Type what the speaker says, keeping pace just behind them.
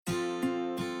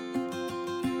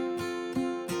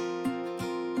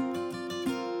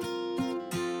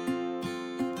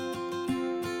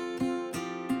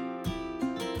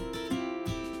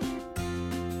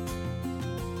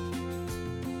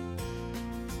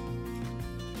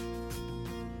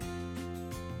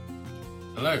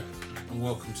Hello and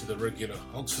welcome to the regular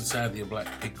Oxford Sandy and Black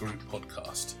Pig Group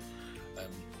podcast.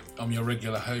 I'm your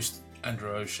regular host, Andrew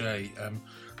O'Shea.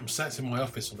 I'm sat in my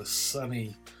office on a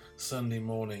sunny Sunday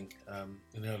morning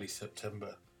in early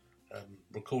September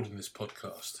recording this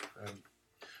podcast.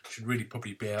 Should really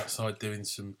probably be outside doing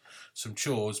some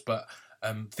chores, but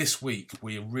this week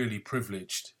we are really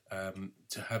privileged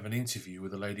to have an interview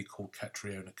with a lady called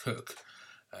Catriona Cook.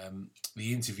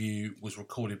 The interview was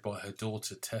recorded by her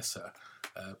daughter Tessa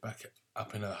back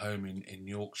up in her home in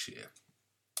Yorkshire.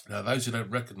 Now, those who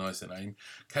don't recognise the name,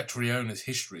 Catriona's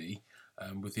history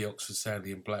with the Oxford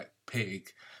Sandy and Black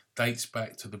Pig dates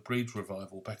back to the breed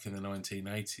revival back in the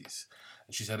 1980s,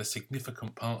 and she's had a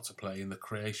significant part to play in the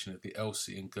creation of the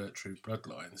Elsie and Gertrude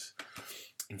bloodlines.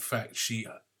 In fact, she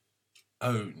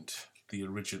owned the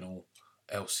original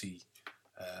Elsie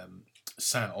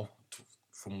sow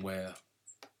from where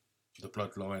the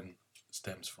bloodline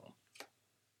stems from.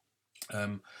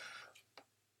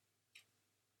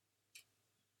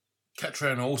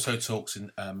 Catriona also talks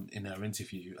in her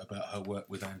interview about her work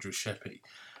with Andrew Sheppey.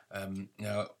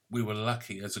 Now, we were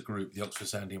lucky as a group, the Oxford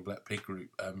Sandy and Black Pig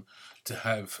Group, to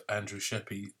have Andrew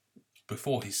Sheppey,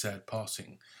 before his sad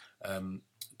passing,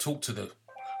 talk to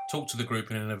the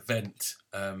group in an event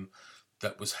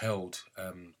that was held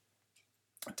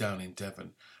down in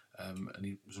Devon, and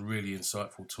it was a really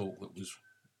insightful talk that was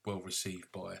well received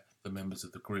by the members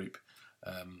of the group.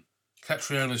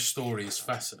 Catriona's story is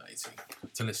fascinating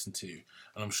to listen to,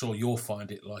 and I'm sure you'll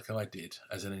find it, like I did,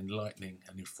 as an enlightening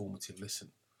and informative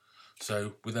listen.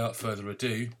 So, without further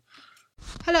ado...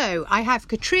 Hello, I have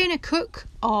Catriona Cook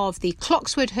of the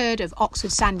Clockswood herd of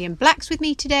Oxford Sandy and Blacks with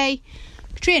me today.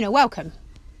 Catriona, welcome.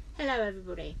 Hello,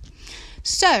 everybody.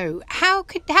 So, how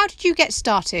did you get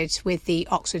started with the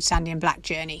Oxford Sandy and Black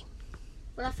journey?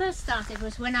 Well, I first started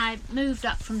was when I moved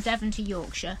up from Devon to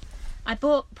Yorkshire. I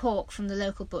bought pork from the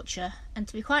local butcher, and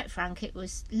to be quite frank, it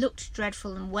looked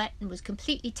dreadful and wet and was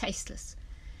completely tasteless.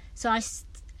 So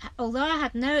although I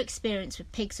had no experience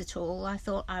with pigs at all, I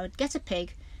thought I would get a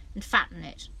pig and fatten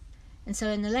it. And so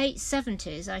in the late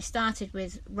 70s, I started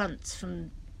with runts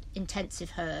from intensive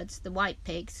herds, the white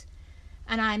pigs,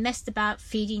 and I messed about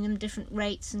feeding them different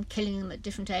rates and killing them at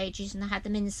different ages, and I had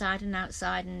them inside and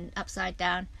outside and upside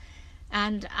down.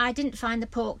 And I didn't find the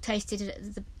pork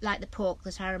tasted like the pork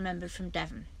that I remembered from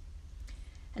Devon.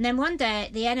 And then one day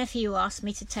the NFU asked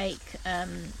me to take a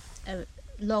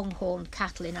longhorn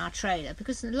cattle in our trailer,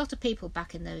 because a lot of people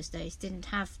back in those days didn't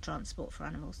have transport for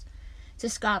animals, to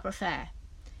Scarborough Fair.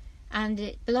 And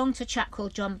it belonged to a chap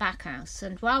called John Backhouse.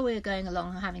 And while we were going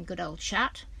along having good old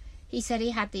chat, he said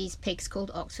he had these pigs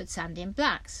called Oxford Sandy and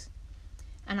Blacks.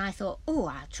 And I thought,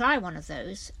 I'll try one of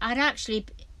those. I'd actually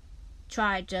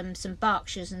tried some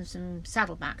Berkshires and some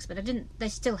Saddlebacks, but they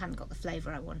still hadn't got the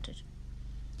flavour I wanted.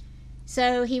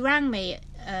 So he rang me,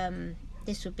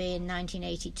 this would be in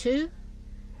 1982,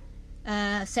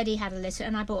 said he had a litter,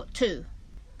 and I bought two.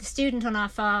 The student on our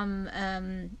farm,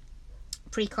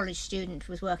 pre-college student,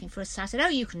 was working for us, so I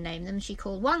said, you can name them. She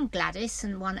called one Gladys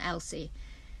and one Elsie.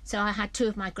 So I had two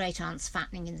of my great-aunts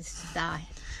fattening in the sty.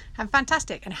 And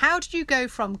fantastic. And how did you go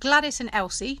from Gladys and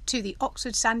Elsie to the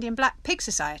Oxford Sandy and Black Pig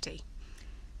Society?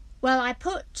 Well, I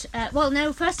put...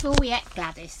 first of all, we ate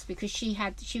Gladys, because she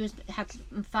had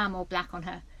far more black on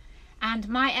her. And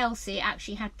my Elsie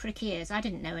actually had prick ears. I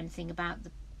didn't know anything about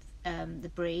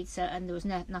the breed, and there was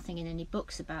nothing in any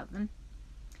books about them.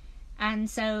 And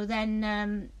so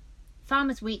then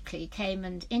Farmers Weekly came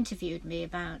and interviewed me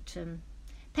about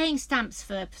paying stamps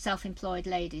for self-employed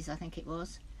ladies, I think it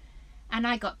was. And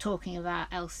I got talking about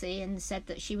Elsie and said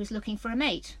that she was looking for a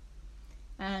mate.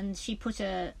 And she put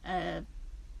a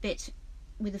bit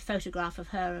with a photograph of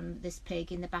her and this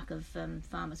pig in the back of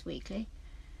Farmers Weekly,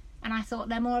 and I thought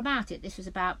no more about it. This was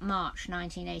about March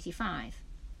 1985,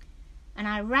 and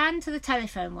I ran to the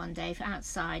telephone one day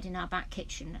outside in our back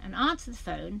kitchen and answered the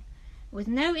phone. With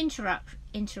no introduction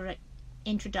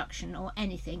or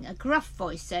anything, a gruff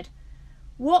voice said,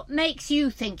 "What makes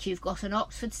you think you've got an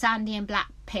Oxford Sandy and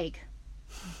Black pig?"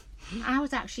 I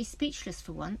was actually speechless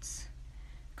for once.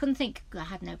 Couldn't think. I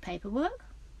had no paperwork.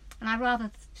 And I rather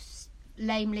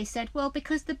lamely said, well,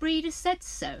 because the breeder said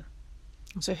so.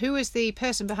 So who was the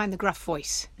person behind the gruff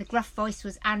voice? The gruff voice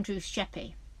was Andrew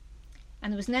Sheppey.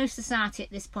 And there was no society at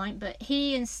this point, but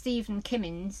he and Stephen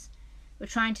Kimmins were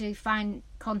trying to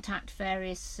contact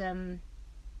various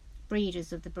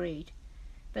breeders of the breed.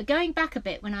 But going back a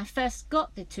bit, when I first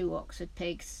got the two Oxford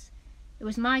pigs, it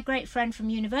was my great friend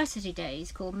from university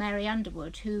days called Mary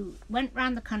Underwood, who went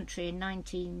round the country in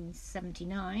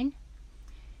 1979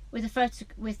 with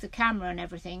the camera and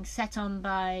everything, set on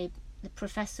by the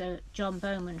Professor John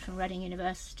Bowman from Reading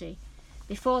University,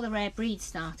 before the rare breed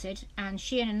started, and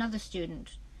she and another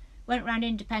student went round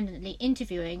independently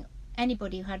interviewing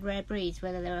anybody who had rare breeds,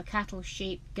 whether they were cattle,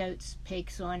 sheep, goats,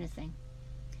 pigs or anything.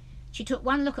 She took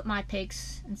one look at my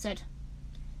pigs and said,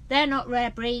 "They're not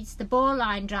rare breeds, the boar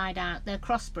line died out, they're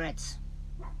crossbreds."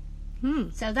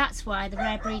 So that's why the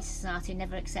Rare Breeds Society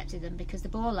never accepted them, because the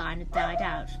boar line had died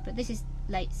out. But this is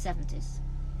late 70s.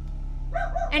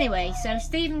 Anyway, so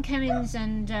Stephen Cummins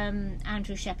and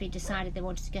Andrew Sheppey decided they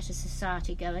wanted to get a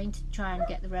society going to try and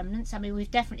get the remnants. I mean,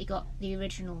 we've definitely got the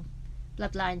original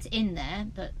bloodlines in there,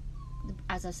 but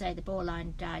as I say, the boar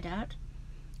line died out.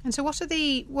 And so what are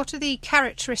the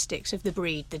characteristics of the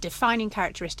breed, the defining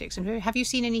characteristics? And have you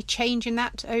seen any change in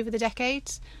that over the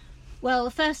decades? Well,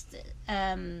 the first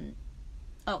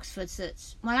Oxfords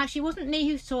actually it wasn't me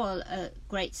who saw a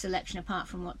great selection apart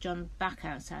from what John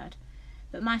Backhouse had.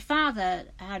 But my father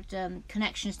had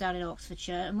connections down in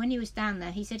Oxfordshire, and when he was down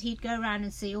there, he said he'd go around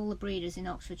and see all the breeders in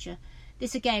Oxfordshire.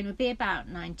 This again would be about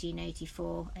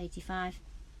 1984, 85.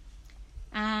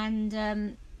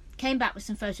 And came back with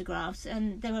some photographs,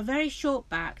 and they were very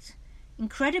short-backed,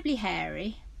 incredibly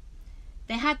hairy.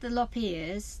 They had the lop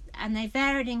ears, and they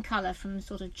varied in colour from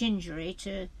sort of gingery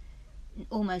to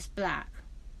almost black.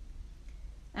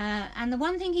 And the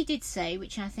one thing he did say,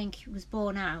 which I think was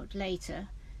borne out later,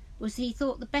 was he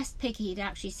thought the best pig he'd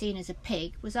actually seen as a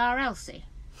pig was our Elsie.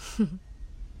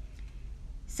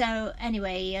 So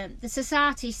anyway, the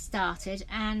society started,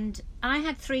 and I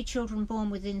had 3 children born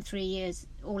within 3 years,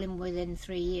 all in within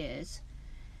 3 years,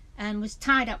 and was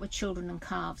tied up with children and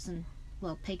calves and,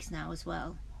 well, pigs now as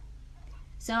well.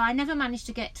 So I never managed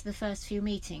to get to the first few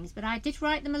meetings, but I did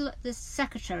write them, the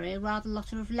secretary, a rather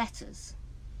lot of letters.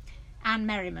 Anne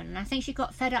Merriman, and I think she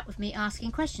got fed up with me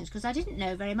asking questions because I didn't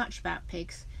know very much about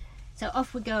pigs. So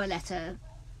off would go a letter,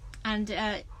 and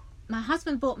my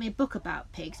husband bought me a book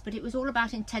about pigs, but it was all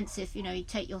about intensive, you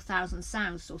take your 1,000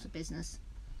 sows sort of business.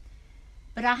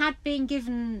 But I had been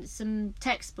given some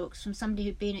textbooks from somebody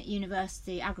who'd been at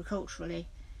university agriculturally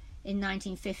in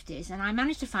 1950s, and I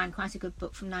managed to find quite a good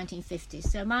book from 1950s.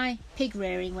 So my pig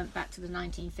rearing went back to the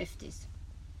 1950s.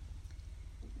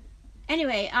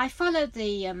 Anyway, I followed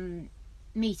the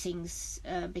meetings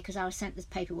because I was sent this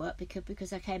paperwork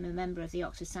because I became a member of the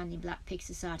Oxford Sandy and Black Pig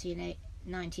Society in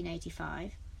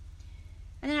 1985.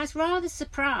 And then I was rather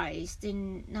surprised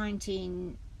in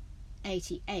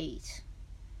 1988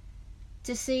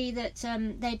 to see that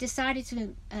they decided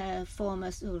to form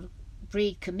a sort of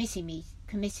breed committee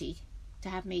to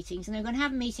have meetings, and they're going to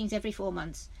have meetings every 4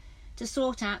 months to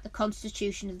sort out the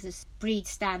constitution of the breed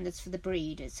standards for the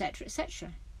breed, etc.,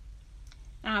 etc.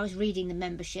 And I was reading the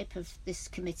membership of this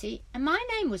committee, and my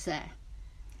name was there,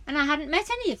 and I hadn't met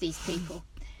any of these people.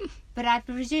 But I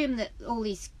presume that all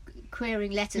these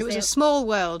querying letters... It was a small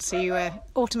world, so you were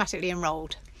automatically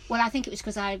enrolled. Well, I think it was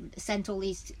because I sent all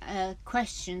these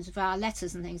questions via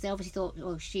letters and things. They obviously thought,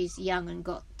 oh, she's young and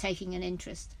taking an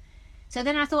interest. So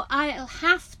then I thought, I'll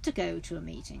have to go to a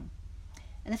meeting.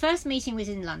 And the first meeting was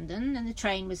in London, and the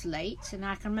train was late, and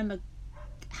I can remember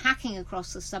hacking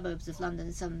across the suburbs of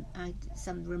London, some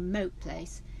remote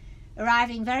place,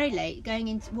 arriving very late,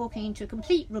 walking into a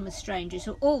complete room of strangers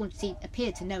who all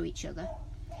appeared to know each other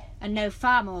and know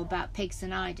far more about pigs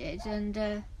than I did, and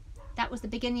that was the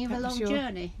beginning of a long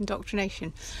journey.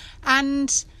 Indoctrination.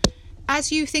 And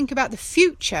as you think about the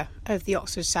future of the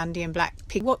Oxford Sandy and Black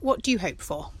Pig, what do you hope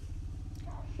for?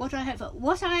 What do I hope for?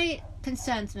 What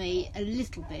concerns me a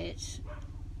little bit,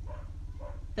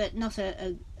 but not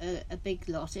a big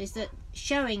lot, is that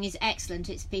showing is excellent.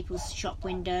 It's people's shop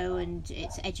window and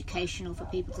it's educational for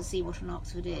people to see what an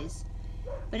Oxford is.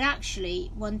 But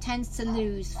actually, one tends to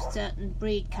lose certain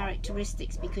breed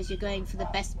characteristics because you're going for the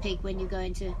best pig when you go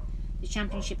into the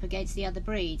championship against the other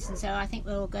breeds. And so I think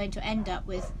we're all going to end up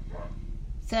with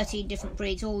 13 different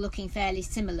breeds all looking fairly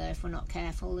similar if we're not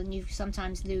careful, and you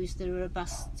sometimes lose the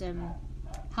robust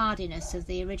hardiness of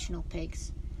the original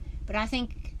pigs. But I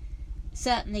think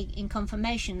certainly in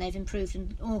conformation they've improved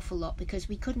an awful lot, because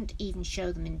we couldn't even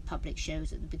show them in public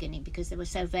shows at the beginning because they were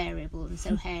so variable and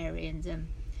so hairy and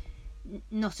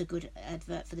not a good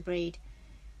advert for the breed.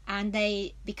 And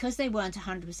because they weren't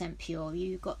 100% pure,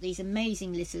 you got these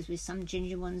amazing litters with some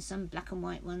ginger ones, some black and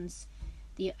white ones.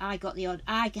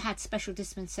 I had special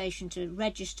dispensation to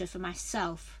register for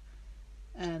myself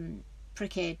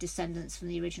prick-eared descendants from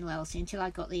the original Elsie until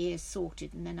I got the ears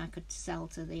sorted, and then I could sell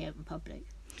to the open public.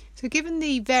 So given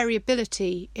the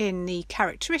variability in the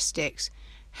characteristics,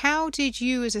 how did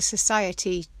you as a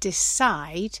society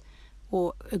decide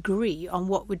or agree on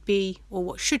what would be or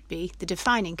what should be the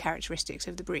defining characteristics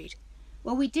of the breed?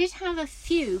 Well, we did have a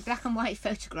few black and white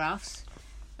photographs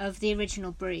of the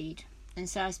original breed, And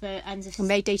so I suppose... And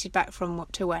they dated back from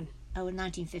what to when? Oh,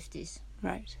 1950s.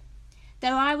 Right.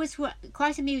 Though I was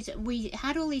quite amused. We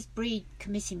had all these breed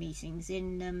committee meetings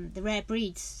in the Rare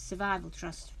Breeds Survival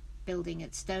Trust building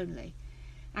at Stoneleigh.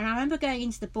 And I remember going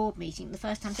into the board meeting the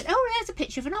first time and said, oh, there's a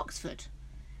picture of an Oxford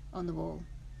on the wall.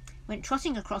 Went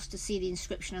trotting across to see the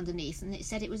inscription underneath, and it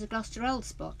said it was a Gloucester Old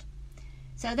Spot.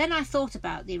 So then I thought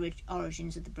about the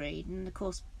origins of the breed, and of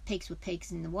course pigs were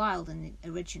pigs in the wild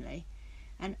originally.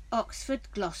 And Oxford,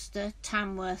 Gloucester,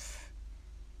 Tamworth,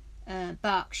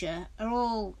 Berkshire are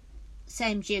all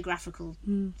same geographical.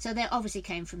 So they obviously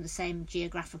came from the same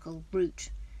geographical route.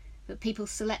 But people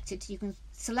selected, you can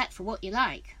select for what you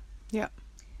like. Yeah.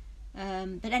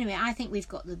 But anyway, I think we've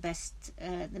got the best,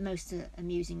 the most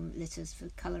amusing litters for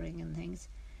colouring and things.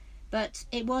 But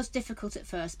it was difficult at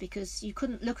first because you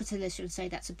couldn't look at a litter and say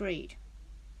that's a breed.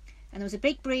 And there was a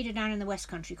big breeder down in the West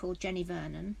Country called Jenny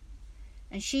Vernon,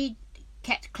 and she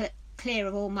kept clear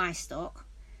of all my stock,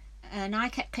 and I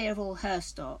kept clear of all her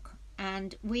stock.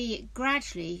 And we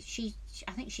gradually,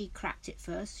 I think she cracked it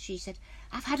first. She said,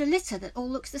 I've had a litter that all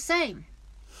looks the same.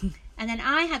 And then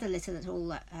I had a litter that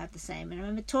all had the same. And I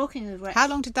remember talking with Rex. How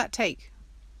long did that take?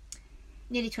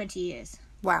 Nearly 20 years.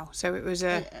 Wow, so it was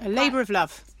a labour of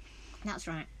love. That's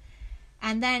right.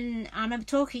 And then I remember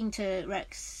talking to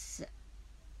Rex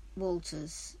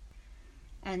Walters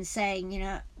and saying,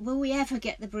 will we ever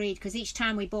get the breed? Because each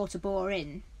time we bought a boar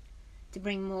in to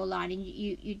bring more line,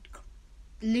 you'd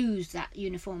lose that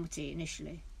uniformity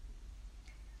initially.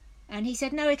 And he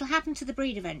said, no, it'll happen to the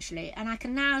breed eventually. And I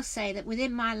can now say that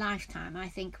within my lifetime, I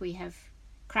think we have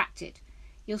cracked it.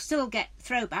 You'll still get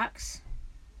throwbacks.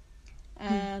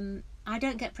 I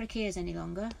don't get prick ears any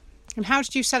longer. And how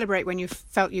did you celebrate when you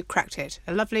felt you cracked it?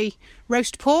 A lovely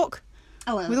roast pork?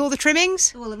 Oh, well, with all the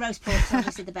trimmings? Well, the roast pork's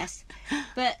obviously the best.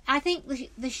 But I think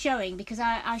the showing, because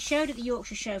I showed at the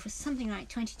Yorkshire Show for something like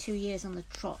 22 years on the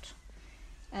trot.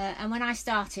 And when I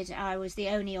started, I was the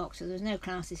only oxer. There was no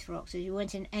classes for oxers. You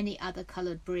weren't in any other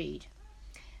coloured breed.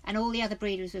 And all the other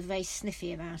breeders were very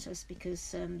sniffy about us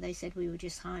because they said we were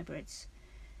just hybrids.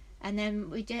 And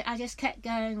then I just kept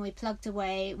going. We plugged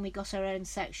away and we got our own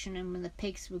section, and when the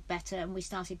pigs were better and we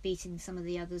started beating some of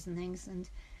the others and things.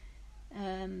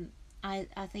 And I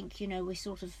think, we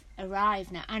sort of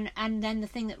arrived now. And then the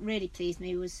thing that really pleased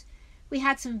me was we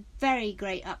had some very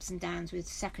great ups and downs with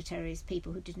secretaries,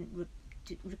 people who didn't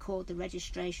record the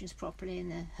registrations properly,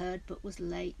 and the herd book was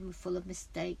late and full of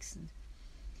mistakes. And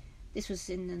this was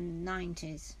in the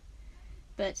 90s.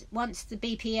 But once the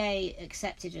BPA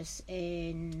accepted us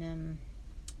in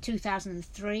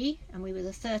 2003, and we were the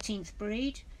 13th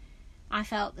breed, I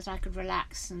felt that I could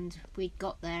relax, and we'd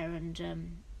got there, and a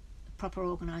proper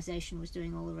organisation was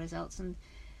doing all the results. And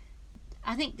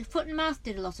I think the foot and mouth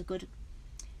did a lot of good.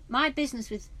 My business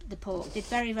with the pork did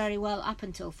very, very well up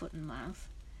until foot and mouth,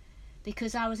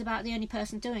 because I was about the only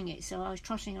person doing it, so I was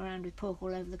trotting around with pork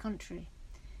all over the country.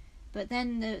 But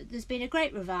then there's been a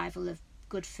great revival of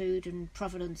good food and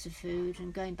provenance of food,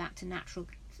 and going back to natural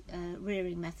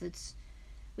rearing methods,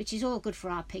 which is all good for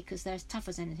our pig because they're as tough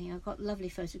as anything. I've got a lovely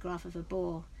photograph of a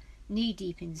boar knee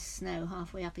deep in snow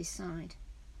halfway up his side.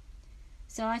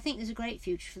 So I think there's a great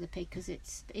future for the pig, because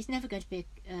it's never going to be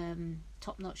a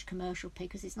top-notch commercial pig,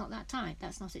 because it's not that type.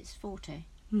 That's not its forte.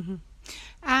 Mm-hmm.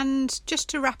 And just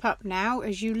to wrap up now,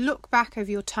 as you look back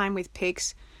over your time with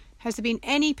pigs, has there been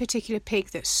any particular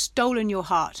pig that's stolen your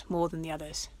heart more than the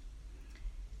others?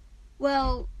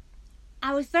 Well,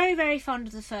 I was very, very fond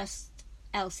of the first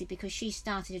Elsie because she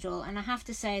started it all, and I have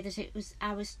to say that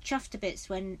I was chuffed to bits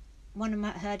when one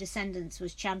of her descendants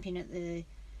was champion at the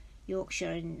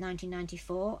Yorkshire in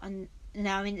 1994, and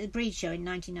now in the breed show in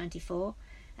 1994,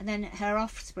 and then her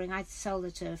offspring, I sold her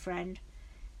to a friend,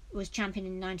 was champion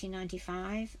in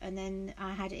 1995, and then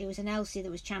it was an Elsie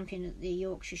that was champion at the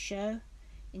Yorkshire Show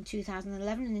in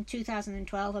 2011, and in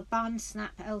 2012 a barn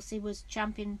snap Elsie was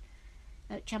champion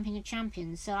of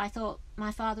champions. So I thought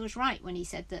my father was right when he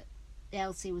said that the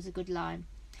Elsie was a good line.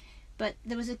 But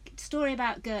there was a story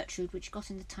about Gertrude which got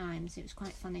in the Times. It was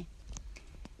quite funny.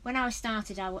 When I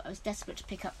started, I was desperate to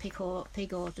pick up pig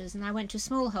orders, and I went to a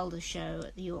smallholders show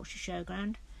at the Yorkshire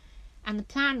Showground, and the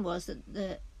plan was that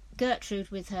the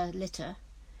Gertrude with her litter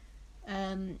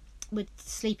would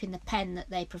sleep in the pen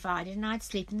that they provided, and I'd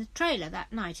sleep in the trailer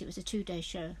that night. It was a 2-day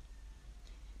show.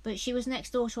 But she was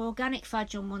next door to organic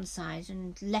fudge on one side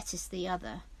and lettuce the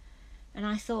other, and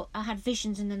I thought I had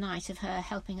visions in the night of her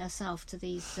helping herself to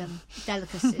these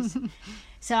delicacies.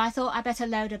 So I thought I better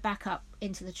load her back up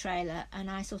into the trailer, and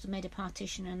I sort of made a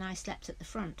partition and I slept at the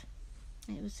front.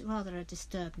 It was rather a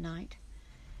disturbed night.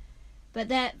 But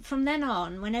from then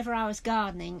on, whenever I was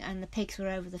gardening and the pigs were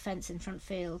over the fence in front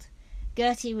field,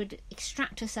 Gertie would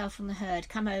extract herself from the herd,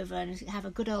 come over and have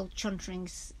a good old chuntering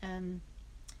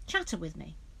chatter with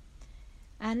me.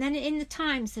 And then in the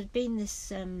Times there'd been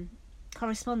this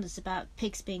correspondence about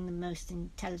pigs being the most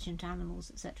intelligent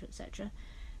animals, etc., etc.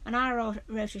 And I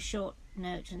wrote a short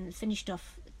note and finished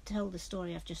off, told the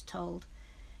story I've just told,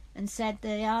 and said the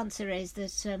answer is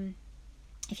that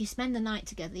if you spend the night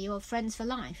together, you're friends for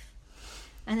life.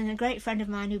 And then a great friend of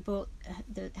mine who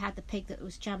had the pig that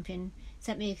was champion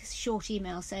sent me a short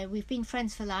email saying, "We've been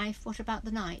friends for life, what about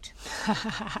the night?"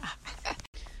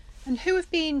 And who have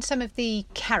been some of the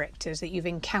characters that you've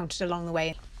encountered along the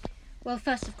way? Well,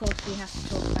 first, of course, we have to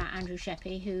talk about Andrew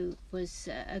Sheppey, who was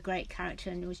a great character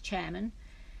and was chairman.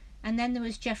 And then there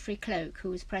was Geoffrey Cloke, who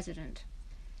was president.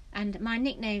 And my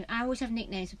nickname, I always have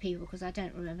nicknames for people because I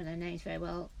don't remember their names very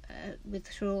well,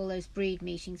 through all those breed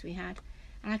meetings we had.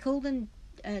 And I called them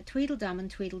Tweedledum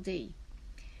and Tweedledee,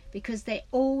 because they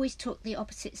always took the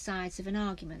opposite sides of an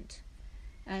argument.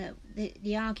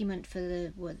 The argument for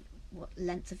the what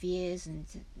length of years and,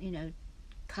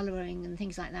 colouring and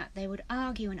things like that, they would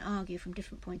argue and argue from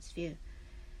different points of view.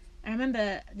 And I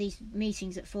remember these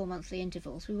meetings at 4 monthly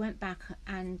intervals. We went back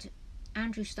and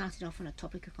Andrew started off on a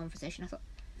topic of conversation. I thought,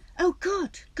 oh,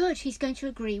 good, he's going to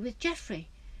agree with Geoffrey.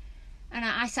 And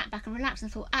I sat back and relaxed and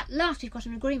thought, at last we've got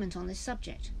an agreement on this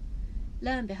subject.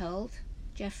 Lo and behold,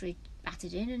 Geoffrey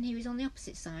batted in and he was on the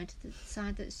opposite side, the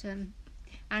side that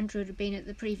Andrew had been at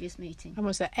the previous meeting. And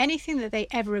was there anything that they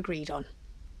ever agreed on?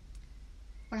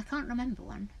 Well, I can't remember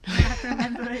one. I can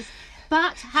remember it.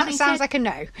 But having sounds like a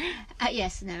no.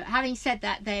 Yes, no. Having said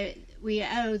that, we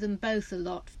owe them both a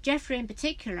lot. Geoffrey in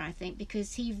particular, I think,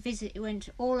 because he went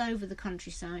all over the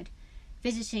countryside,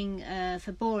 visiting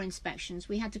for boar inspections.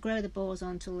 We had to grow the boars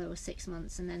on until they were 6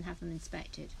 months and then have them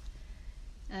inspected.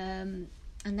 And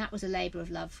that was a labour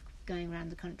of love, going around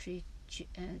the country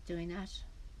doing that.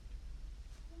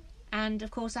 And,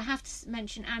 of course, I have to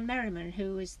mention Anne Merriman,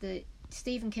 who was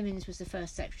Stephen Kimmins was the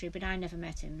first secretary, but I never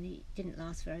met him. He didn't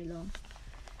last very long.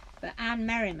 But Anne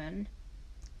Merriman,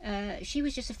 she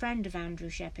was just a friend of Andrew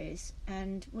Sheppey's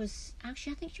and was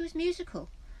actually, I think she was musical.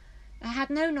 I had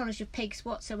no knowledge of pigs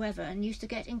whatsoever and used to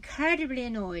get incredibly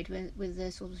annoyed with the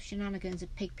sort of shenanigans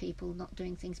of pig people not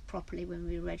doing things properly when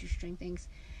we were registering things,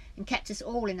 and kept us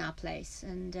all in our place,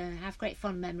 and have great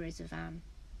fond memories of Anne.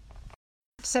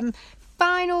 Some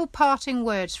final parting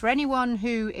words for anyone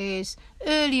who is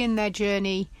early in their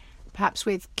journey, perhaps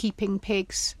with keeping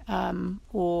pigs,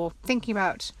 or thinking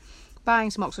about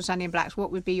buying some Oxford Sandy and Blacks.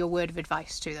 What would be your word of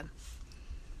advice to them?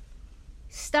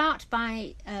 Start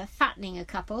by fattening a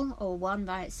couple or one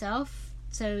by itself,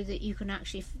 so that you can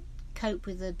actually cope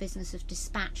with the business of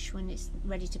dispatch when it's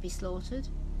ready to be slaughtered.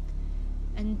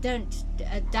 And don't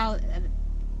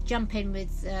jump in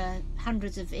with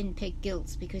hundreds of in-pig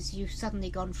gilts, because you've suddenly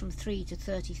gone from 3 to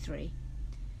 33.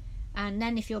 And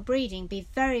then if you're breeding, be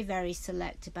very, very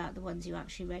select about the ones you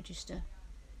actually register.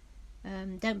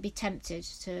 Don't be tempted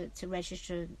to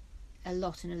register a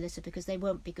lot in a litter, because they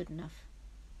won't be good enough.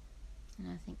 And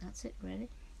I think that's it, really.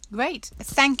 Great.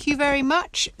 Thank you very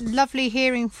much. Lovely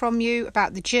hearing from you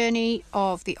about the journey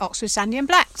of the Oxford Sandy and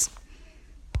Blacks.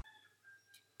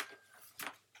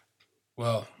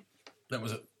 Well, that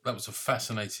was a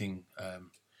fascinating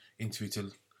interview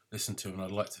to listen to, and I'd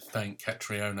like to thank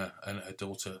Catriona and her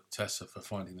daughter Tessa for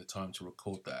finding the time to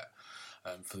record that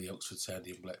for the Oxford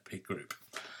Sandy and Black Pig Group.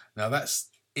 Now that's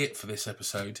it for this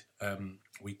episode.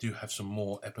 We do have some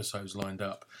more episodes lined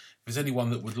up. If there's anyone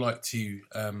that would like to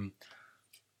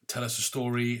tell us a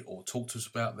story or talk to us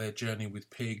about their journey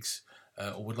with pigs,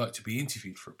 or would like to be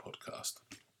interviewed for a podcast,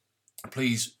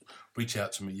 please reach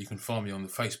out to me. You can find me on the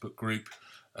Facebook group,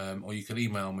 or you can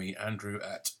email me,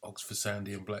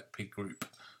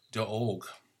 andrew@oxfordsandyandblackpiggroup.org.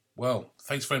 Well,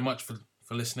 thanks very much for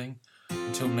listening.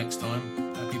 Until next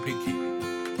time, happy pig keeping.